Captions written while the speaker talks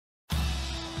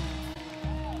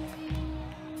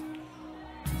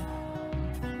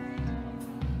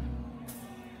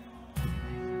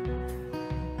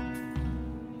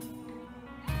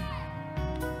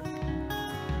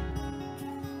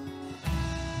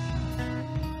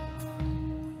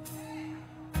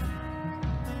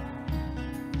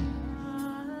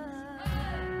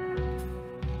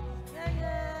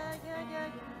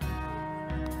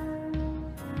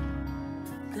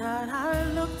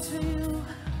to you,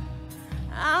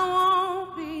 I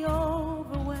won't be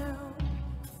overwhelmed.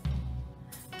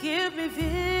 Give me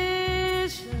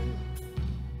vision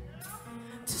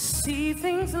to see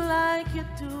things like you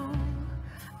do.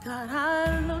 God,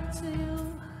 I look to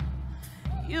you.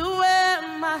 You where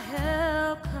my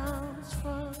help comes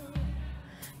from.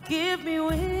 Give me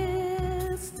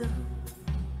wisdom.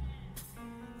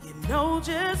 You know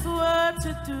just what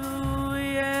to do,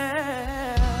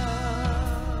 yeah.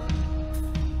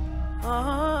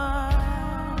 Oh,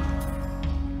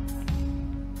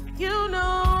 you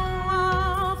know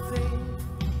all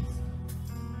things.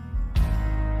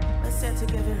 Let's say it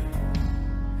together.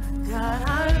 God, I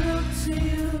look to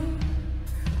you.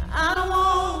 I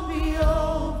won't be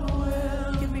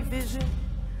overwhelmed. Give me vision.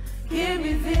 Give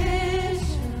me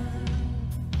vision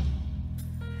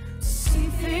to see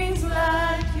things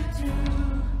like you do.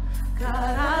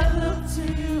 God, I look to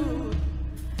you.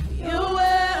 You're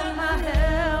where my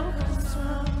help comes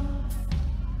from.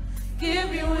 Give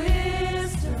me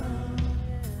wisdom,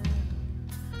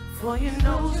 for you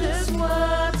know just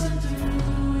what to do.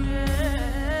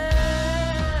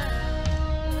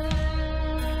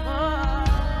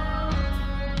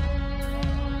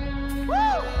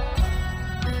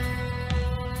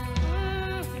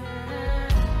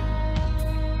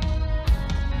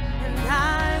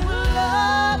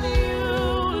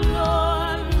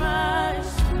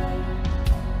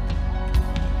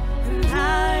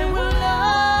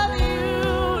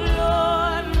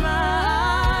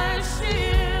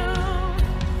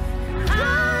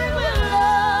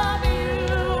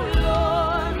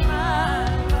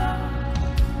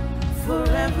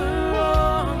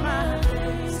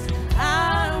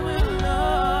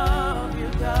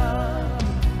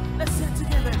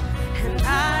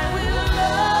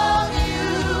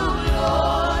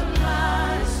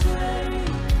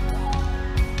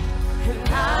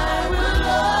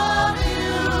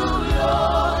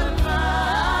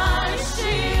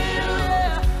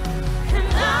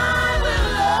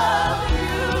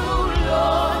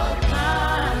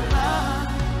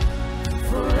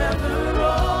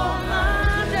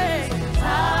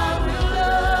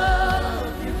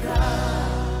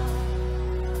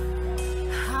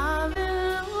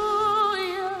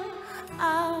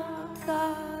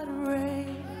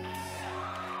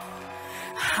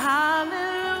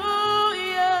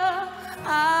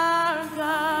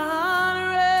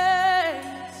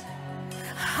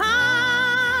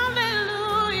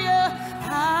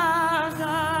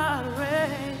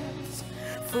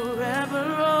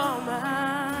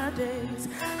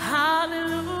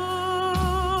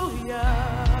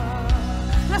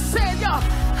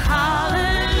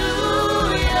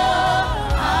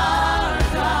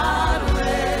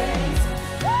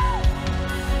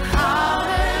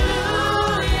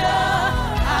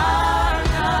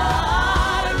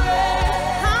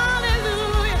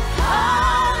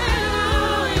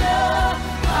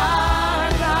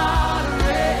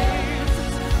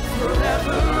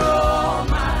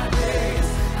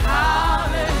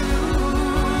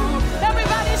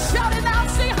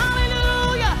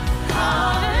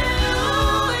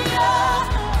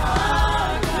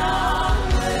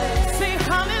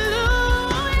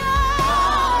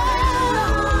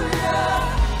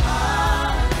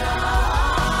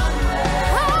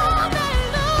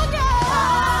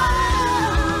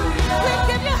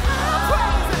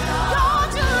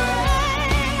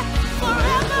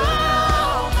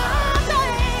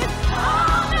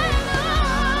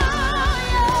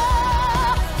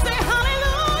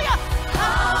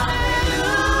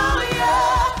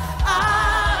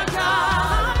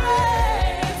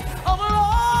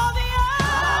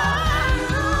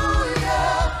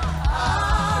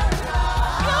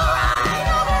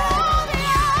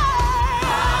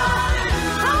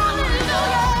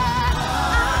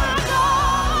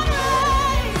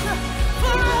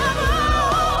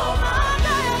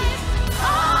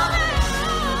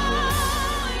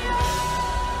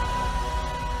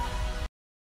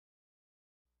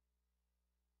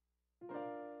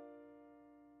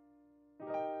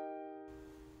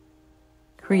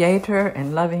 Creator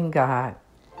and loving God,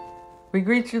 we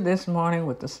greet you this morning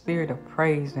with the spirit of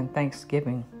praise and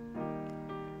thanksgiving.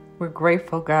 We're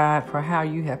grateful, God, for how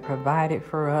you have provided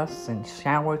for us and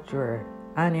showered your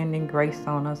unending grace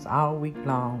on us all week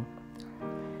long.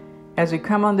 As we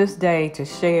come on this day to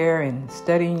share and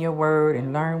study in your word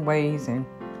and learn ways in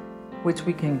which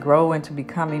we can grow into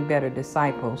becoming better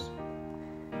disciples,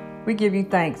 we give you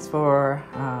thanks for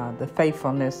the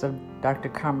faithfulness of Dr.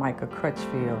 Carmichael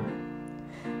Crutchfield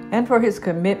and for his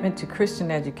commitment to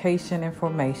Christian education and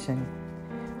formation.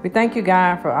 We thank you,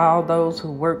 God, for all those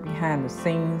who work behind the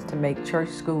scenes to make church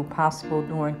school possible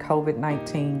during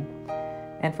COVID-19,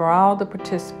 and for all the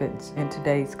participants in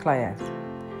today's class.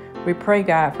 We pray,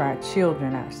 God, for our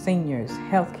children, our seniors,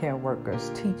 healthcare workers,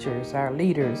 teachers, our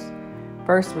leaders,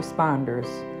 first responders.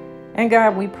 And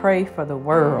God, we pray for the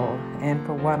world and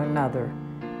for one another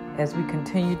as we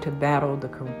continue to battle the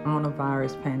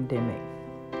coronavirus pandemic.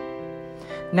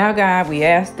 Now, God, we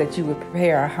ask that you would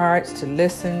prepare our hearts to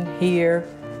listen, hear,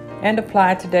 and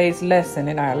apply today's lesson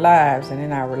in our lives and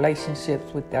in our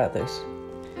relationships with others.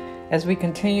 As we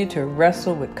continue to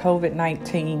wrestle with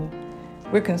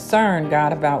COVID-19, we're concerned,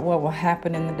 God, about what will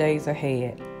happen in the days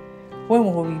ahead. When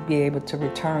will we be able to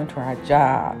return to our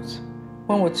jobs?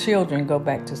 When will children go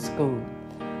back to school?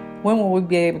 When will we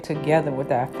be able to gather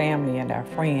with our family and our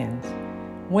friends?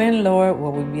 When, Lord,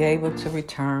 will we be able to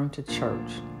return to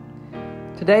church?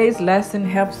 Today's lesson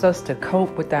helps us to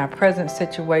cope with our present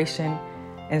situation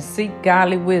and seek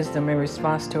godly wisdom in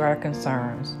response to our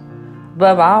concerns.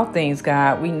 Above all things,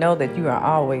 God, we know that you are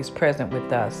always present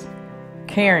with us,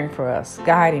 caring for us,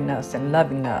 guiding us, and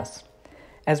loving us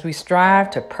as we strive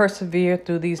to persevere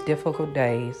through these difficult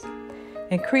days.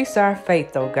 Increase our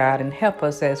faith, O God, and help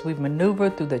us as we maneuver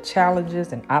through the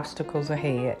challenges and obstacles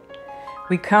ahead.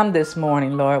 We come this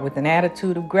morning, Lord, with an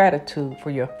attitude of gratitude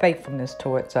for your faithfulness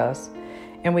towards us,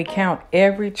 and we count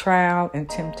every trial and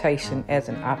temptation as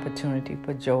an opportunity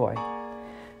for joy.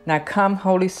 Now come,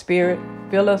 Holy Spirit,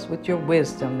 fill us with your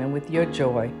wisdom and with your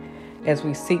joy as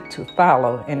we seek to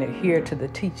follow and adhere to the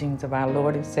teachings of our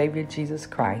Lord and Savior Jesus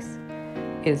Christ.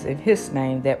 It is in his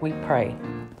name that we pray.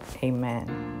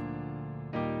 Amen.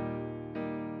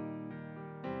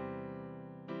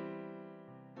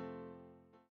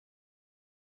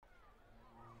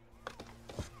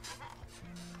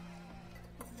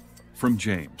 From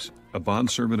James, a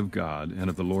bondservant of God and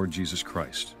of the Lord Jesus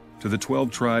Christ, to the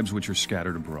 12 tribes which are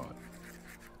scattered abroad.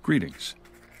 Greetings.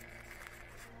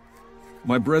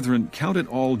 My brethren, count it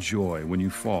all joy when you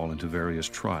fall into various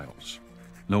trials,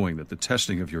 knowing that the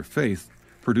testing of your faith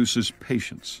produces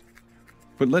patience.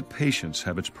 But let patience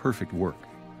have its perfect work,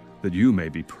 that you may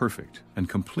be perfect and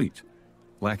complete,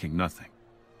 lacking nothing.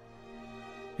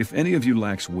 If any of you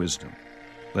lacks wisdom,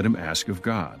 let him ask of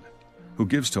God, who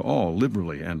gives to all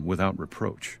liberally and without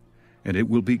reproach, and it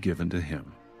will be given to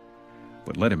him.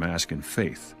 But let him ask in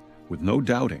faith, with no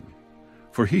doubting,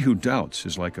 for he who doubts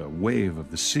is like a wave of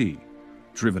the sea,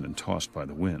 driven and tossed by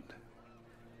the wind.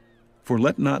 For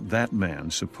let not that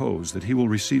man suppose that he will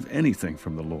receive anything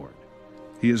from the Lord.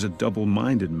 He is a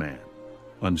double-minded man,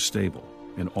 unstable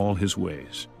in all his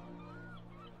ways.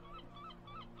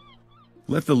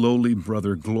 Let the lowly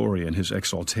brother glory in his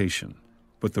exaltation,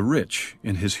 but the rich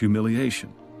in his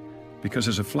humiliation, because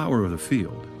as a flower of the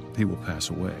field he will pass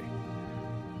away.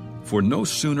 For no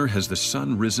sooner has the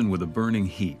sun risen with a burning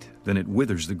heat than it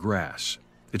withers the grass,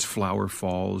 its flower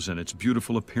falls, and its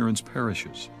beautiful appearance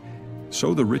perishes.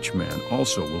 So the rich man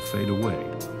also will fade away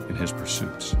in his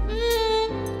pursuits.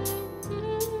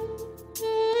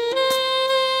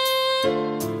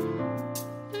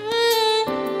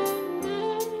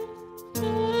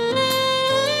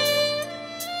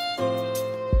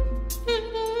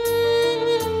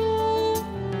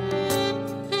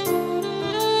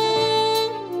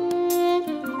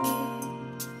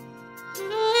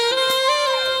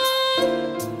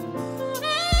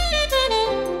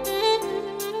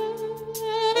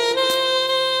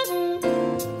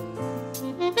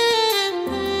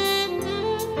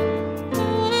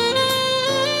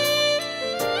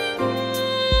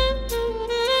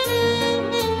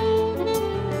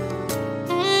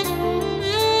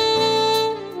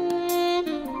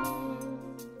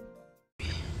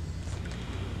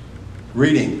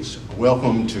 Greetings.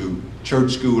 Welcome to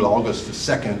Church School, August the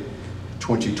 2nd,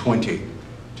 2020.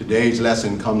 Today's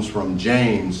lesson comes from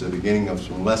James, the beginning of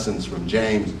some lessons from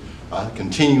James,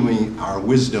 continuing our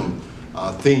wisdom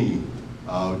theme,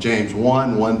 James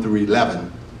 1 through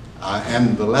 11.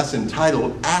 And the lesson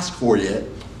titled, Ask For It,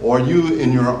 or you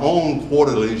in your own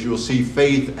quarterlies, you'll see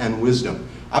faith and wisdom.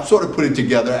 I've sort of put it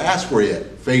together, ask for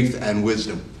it, faith and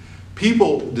wisdom.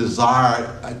 People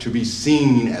desire to be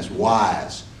seen as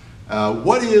wise.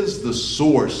 What is the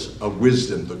source of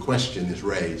wisdom? The question is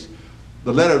raised.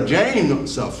 The letter of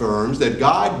James affirms that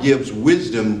God gives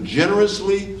wisdom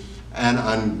generously and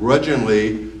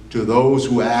ungrudgingly to those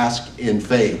who ask in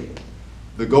faith.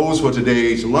 The goals for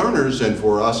today's learners and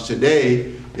for us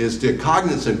today is the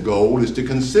cognizant goal is to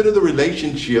consider the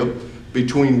relationship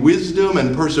between wisdom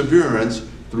and perseverance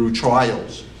through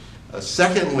trials.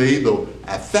 Secondly, the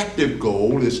affective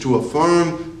goal is to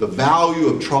affirm the value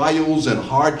of trials and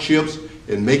hardships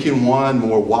in making one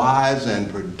more wise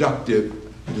and productive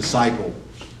disciple.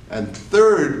 And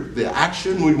third, the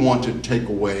action we want to take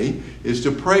away is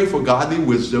to pray for godly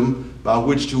wisdom by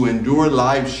which to endure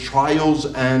life's trials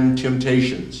and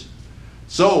temptations.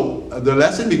 So the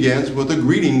lesson begins with a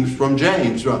greetings from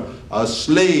James, a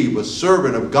slave, a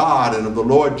servant of God and of the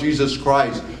Lord Jesus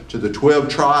Christ, to the 12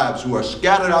 tribes who are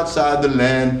scattered outside the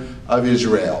land of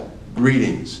Israel.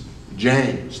 Greetings,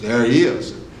 James. There he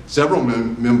is. Several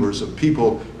members of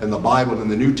people in the Bible in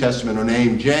the New Testament are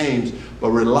named James,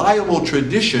 but reliable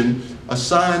tradition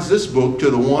assigns this book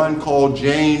to the one called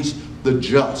James the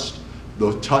Just,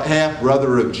 the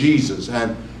half-brother of Jesus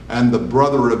and the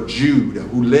brother of Jude,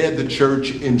 who led the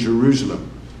church in Jerusalem.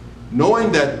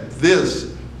 Knowing that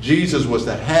Jesus was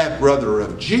the half-brother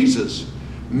of Jesus,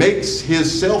 makes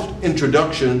his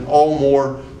self-introduction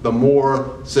the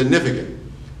more significant.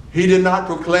 He did not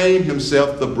proclaim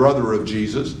himself the brother of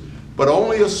Jesus, but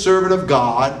only a servant of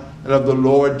God and of the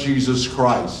Lord Jesus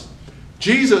Christ.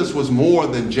 Jesus was more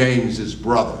than James's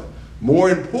brother. More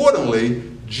importantly,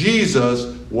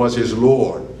 Jesus was his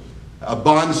Lord. A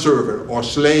bondservant or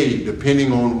slave,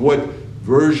 depending on what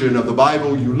version of the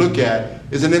Bible you look at,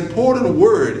 is an important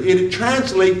word. It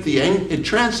translates the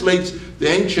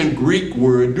ancient Greek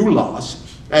word doulos,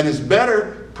 and is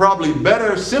probably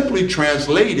better simply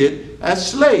translated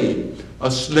as slave. A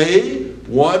slave,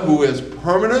 one who has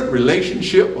permanent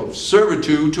relationship of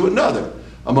servitude to another.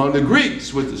 Among the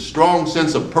Greeks, with a strong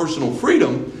sense of personal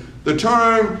freedom, the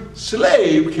term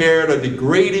slave carried a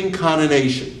degrading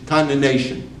connotation,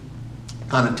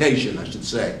 I should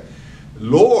say.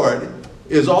 Lord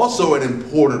is also an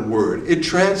important word. It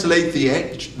translates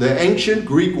the ancient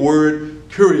Greek word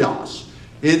kurios.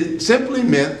 It simply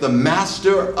meant the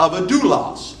master of a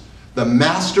doulos, the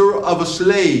master of a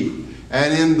slave.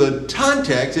 And in the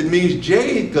context, it means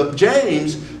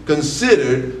James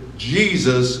considered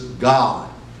Jesus God.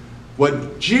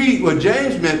 What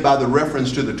James meant by the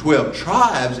reference to the 12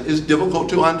 tribes is difficult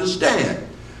to understand.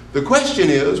 The question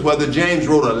is whether James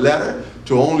wrote a letter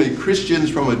to only Christians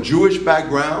from a Jewish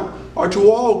background or to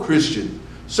all Christians.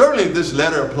 Certainly this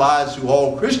letter applies to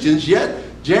all Christians, yet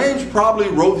James probably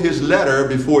wrote his letter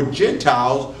before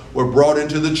Gentiles were brought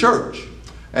into the church,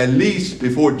 at least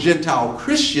before Gentile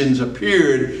Christians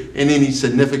appeared in any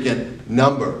significant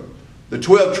number. The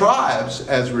 12 tribes,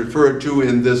 as referred to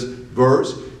in this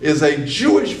verse, is a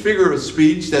Jewish figure of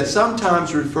speech that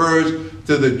sometimes refers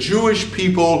to the Jewish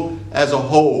people as a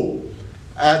whole.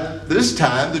 At this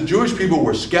time, the Jewish people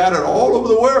were scattered all over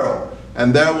the world,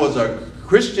 and there was a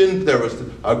Christian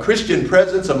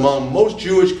presence among most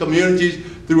Jewish communities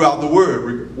throughout the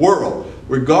world.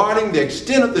 Regarding the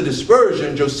extent of the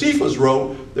dispersion, Josephus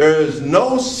wrote, "There is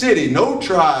no city, no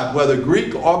tribe, whether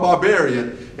Greek or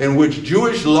barbarian, in which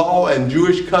Jewish law and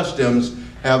Jewish customs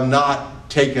have not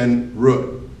taken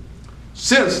root."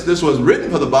 Since this was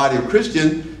written for the body of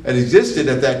Christians and existed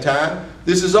at that time,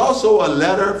 this is also a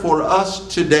letter for us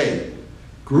today.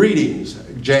 Greetings,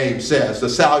 James says. The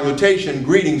salutation,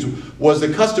 greetings, was the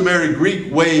customary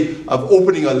Greek way of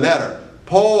opening a letter.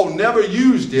 Paul never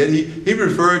used it. He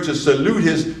referred to salute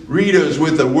his readers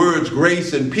with the words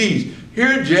grace and peace.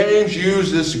 Here James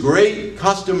used this great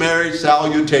customary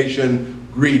salutation,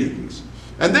 greetings.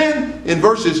 And then in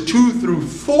verses 2 through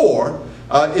 4,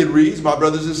 it reads, "My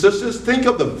brothers and sisters, think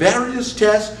of the various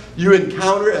tests you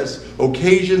encounter as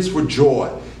occasions for joy.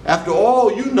 After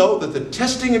all, you know that the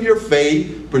testing of your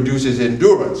faith produces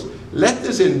endurance. Let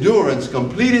this endurance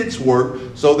complete its work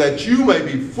so that you may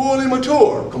be fully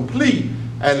mature, complete,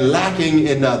 and lacking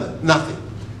in nothing."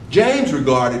 James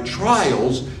regarded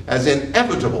trials as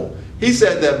inevitable. He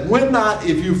said that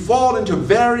if you fall into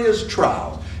various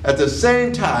trials, at the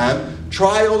same time,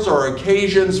 trials are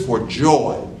occasions for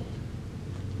joy,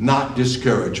 not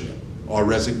discouragement or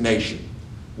resignation.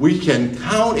 We can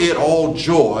count it all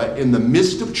joy in the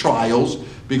midst of trials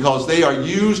because they are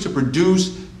used to produce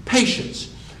patience.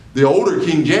 The older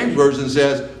King James Version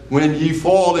says, "when ye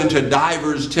fall into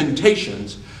divers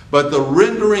temptations," but the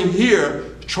rendering here,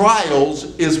 trials,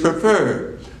 is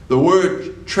preferred. The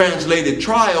word translated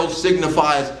trials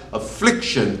signifies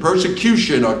affliction,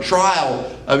 persecution, or trial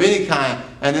of any kind.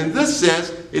 And in this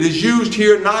sense, it is used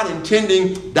here not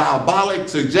intending diabolic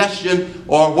suggestion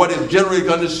or what is generally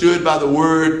understood by the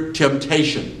word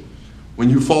temptation. When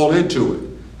you fall into it,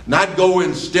 not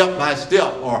going step by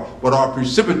step but are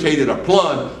precipitated or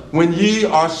plunged. When ye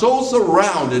are so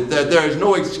surrounded that there is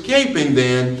no escaping,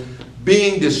 then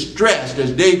being distressed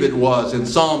as David was in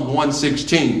Psalm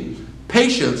 116.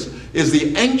 Patience is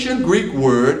the ancient Greek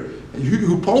word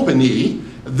hupomene.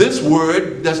 This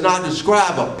word does not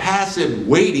describe a passive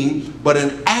waiting, but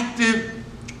an active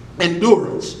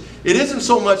endurance. It isn't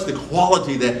so much the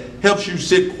quality that helps you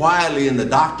sit quietly in the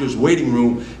doctor's waiting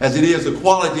room as it is the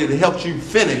quality that helps you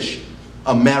finish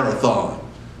a marathon.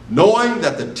 Knowing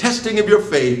that the testing of your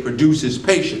faith produces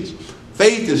patience.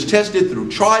 Faith is tested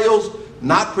through trials,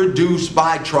 not produced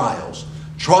by trials.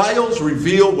 Trials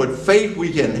reveal what faith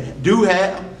we do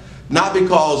have, not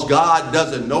because God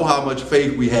doesn't know how much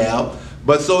faith we have,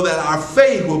 but so that our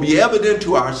faith will be evident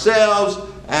to ourselves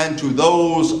and to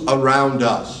those around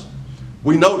us.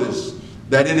 We notice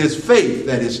that it is faith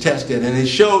that is tested, and it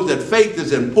shows that faith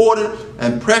is important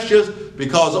and precious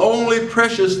because only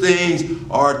precious things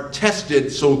are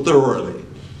tested so thoroughly.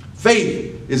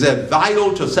 Faith is as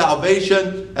vital to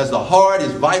salvation as the heart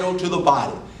is vital to the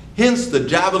body. Hence, the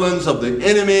javelins of the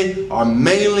enemy are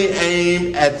mainly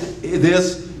aimed at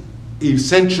this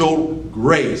essential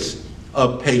grace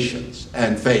of patience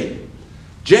and faith.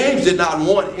 James did not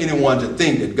want anyone to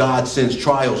think that God sends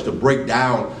trials to break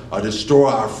down or destroy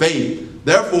our faith.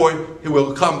 Therefore, he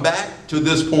will come back to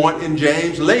this point in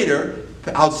James later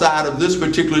outside of this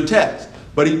particular text.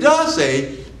 But he does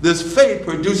say this faith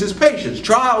produces patience.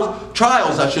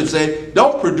 Trials, I should say,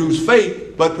 don't produce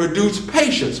faith, but produce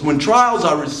patience. When trials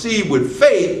are received with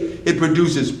faith, it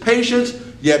produces patience,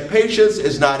 yet patience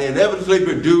is not inevitably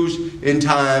produced in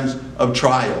times of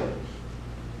trial.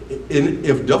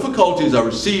 If difficulties are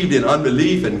received in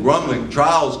unbelief and grumbling,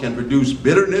 trials can produce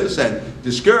bitterness and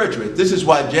discouragement. This is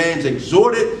why James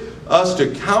exhorted us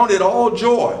to count it all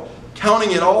joy.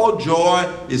 Counting it all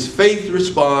joy is faith's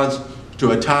response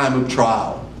to a time of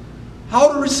trial.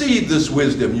 How to receive this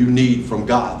wisdom you need from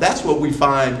God? That's what we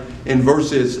find in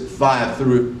verses 5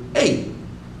 through 8.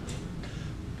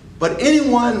 But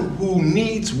anyone who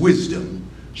needs wisdom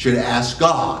should ask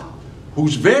God,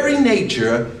 whose very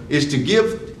nature is to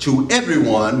give to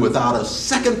everyone without a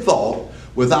second thought,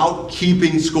 without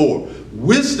keeping score.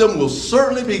 Wisdom will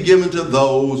certainly be given to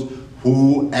those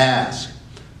who ask.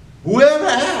 Whoever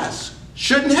asks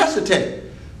shouldn't hesitate.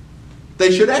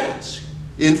 They should ask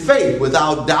in faith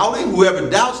without doubting. Whoever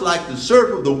doubts like the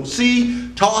surf of the sea,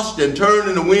 tossed and turned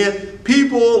in the wind.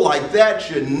 People like that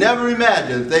should never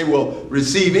imagine that they will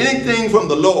receive anything from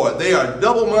the Lord. They are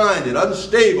double-minded,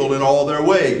 unstable in all their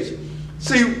ways.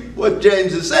 See what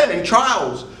James is saying.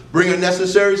 Trials bring a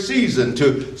necessary season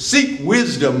to seek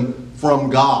wisdom from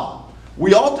God.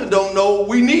 We often don't know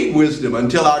we need wisdom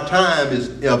until our time is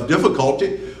of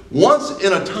difficulty. Once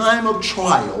in a time of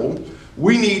trial,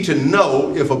 we need to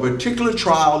know if a particular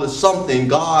trial is something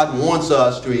God wants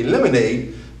us to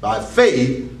eliminate by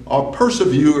faith or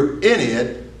persevere in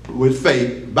it with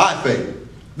faith, by faith.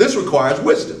 This requires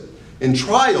wisdom. In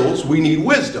trials, we need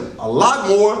wisdom, a lot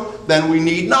more than we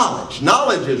need knowledge.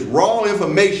 Knowledge is raw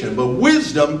information, but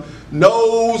wisdom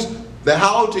knows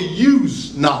how to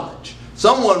use knowledge.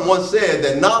 Someone once said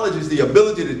that knowledge is the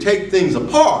ability to take things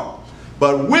apart,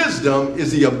 but wisdom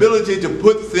is the ability to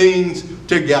put things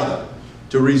together.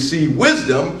 To receive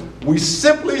wisdom, we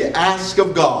simply ask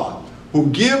of God, who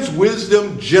gives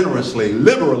wisdom generously,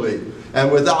 liberally,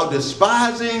 and without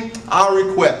despising our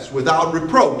requests, without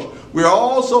reproach. We are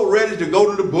also ready to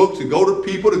go to the books, to go to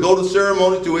people, to go to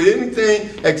ceremonies, to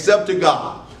anything except to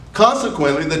God.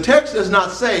 Consequently, the text does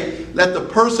not say, let the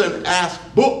person ask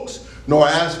books, nor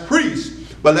ask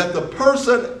priests, but let the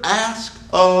person ask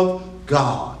of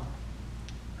God.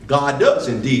 God does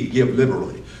indeed give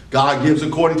liberally. God gives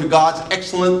according to God's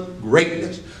excellent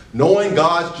greatness. Knowing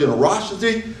God's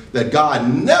generosity, that God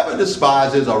never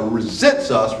despises or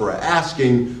resents us for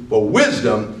asking for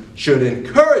wisdom, should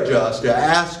encourage us to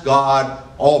ask God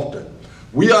often.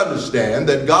 We understand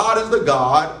that God is the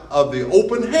God of the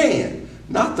open hand,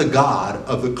 not the God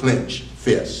of the clenched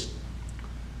fist.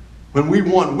 When we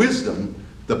want wisdom,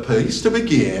 the place to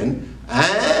begin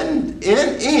and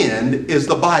end is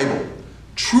the Bible.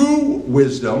 True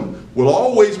wisdom will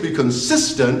always be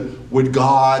consistent with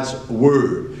God's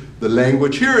word. The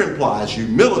language here implies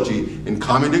humility in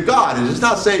coming to God. It does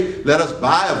not say, let us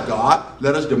buy of God,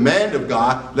 let us demand of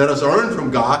God, let us earn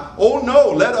from God. Oh no,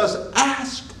 let us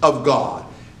ask of God.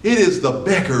 It is the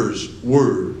beggar's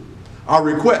word. Our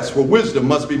request for wisdom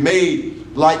must be made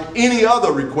like any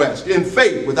other request, in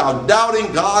faith, without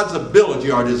doubting God's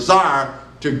ability or desire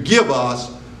to give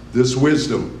us this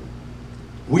wisdom.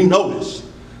 We notice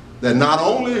that not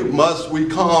only must we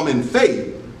come in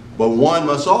faith, but one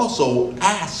must also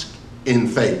ask in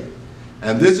faith.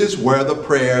 And this is where the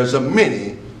prayers of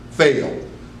many fail.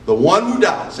 The one who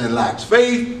doubts and lacks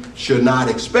faith should not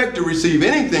expect to receive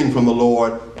anything from the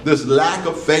Lord. This lack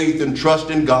of faith and trust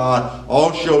in God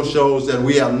also shows that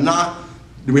we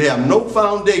have no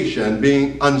foundation,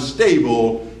 being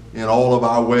unstable in all of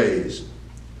our ways.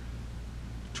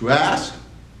 To ask,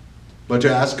 but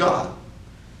to ask God.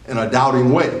 in a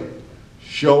doubting way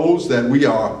shows that we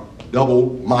are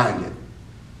double-minded.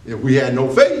 If we had no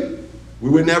faith, we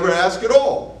would never ask at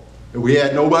all. If we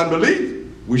had no unbelief,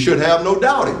 we should have no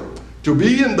doubting. To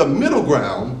be in the middle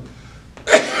ground,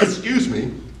 excuse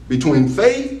me, between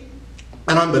faith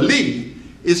and unbelief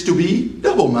is to be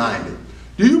double-minded.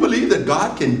 Do you believe that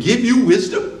God can give you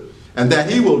wisdom and that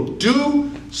he will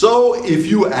do so if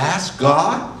you ask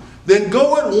God? Then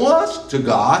go at once to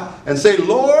God and say,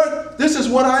 Lord, this is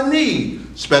what I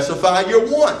need. Specify your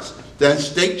wants. Then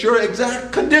state your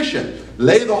exact condition.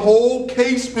 Lay the whole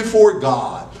case before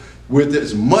God with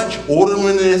as much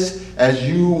orderliness as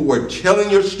you were telling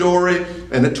your story,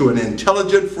 and to an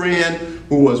intelligent friend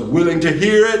who was willing to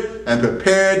hear it and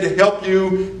prepared to help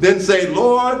you. Then say,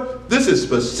 Lord, this is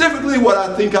specifically what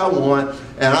I think I want,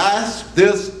 and I ask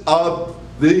this of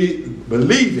the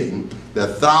believing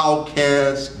that thou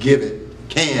can give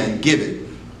it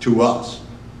to us.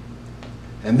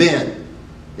 And then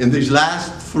in these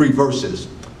last 3 verses,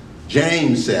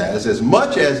 James says, as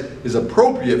much as is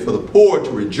appropriate for the poor to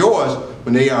rejoice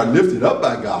when they are lifted up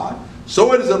by God,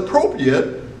 so it is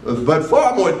appropriate, but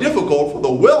far more difficult, for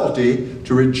the wealthy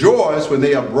to rejoice when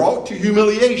they are brought to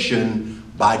humiliation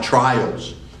by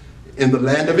trials. In the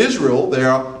land of Israel, there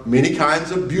are many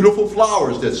kinds of beautiful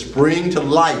flowers that spring to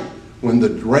light when the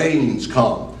rains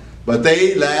come, but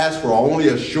they last for only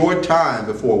a short time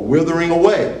before withering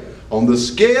away. On the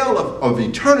scale of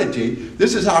eternity,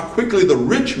 this is how quickly the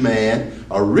rich man,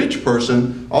 a rich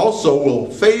person, also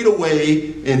will fade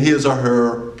away in his or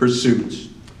her pursuits.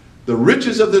 The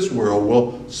riches of this world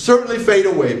will certainly fade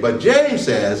away, but James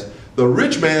says the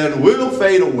rich man will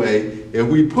fade away if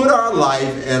we put our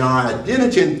life and our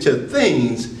identity into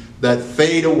things that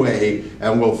fade away,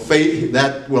 and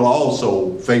that will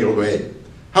also fade away.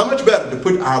 How much better to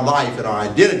put our life and our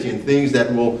identity in things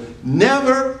that will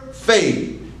never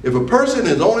fade. If a person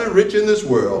is only rich in this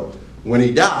world, when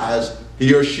he dies,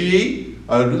 he or she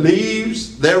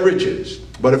leaves their riches.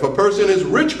 But if a person is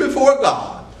rich before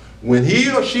God, when he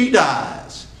or she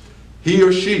dies, he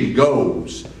or she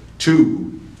goes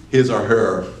to his or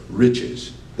her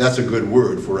riches. That's a good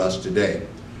word for us today.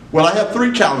 Well, I have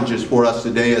 3 challenges for us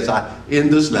today as I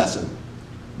end this lesson.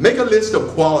 Make a list of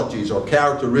qualities or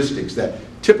characteristics that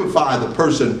typify the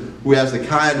person who has the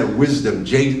kind of wisdom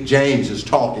James is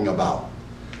talking about.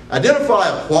 Identify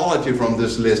a quality from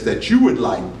this list that you would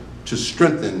like to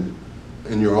strengthen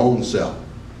in your own self.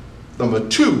 Number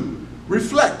 2,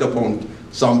 reflect upon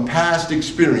some past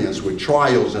experience with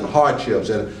trials and hardships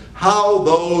and how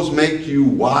those make you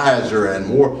wiser and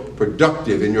more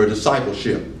productive in your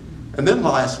discipleship. And then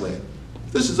lastly,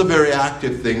 this is a very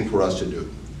active thing for us to do.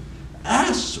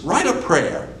 Write a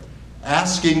prayer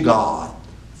asking God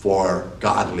for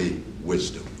godly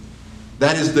wisdom.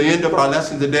 That is the end of our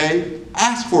lesson today.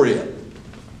 Ask for it.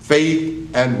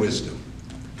 Faith and wisdom.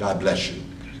 God bless you.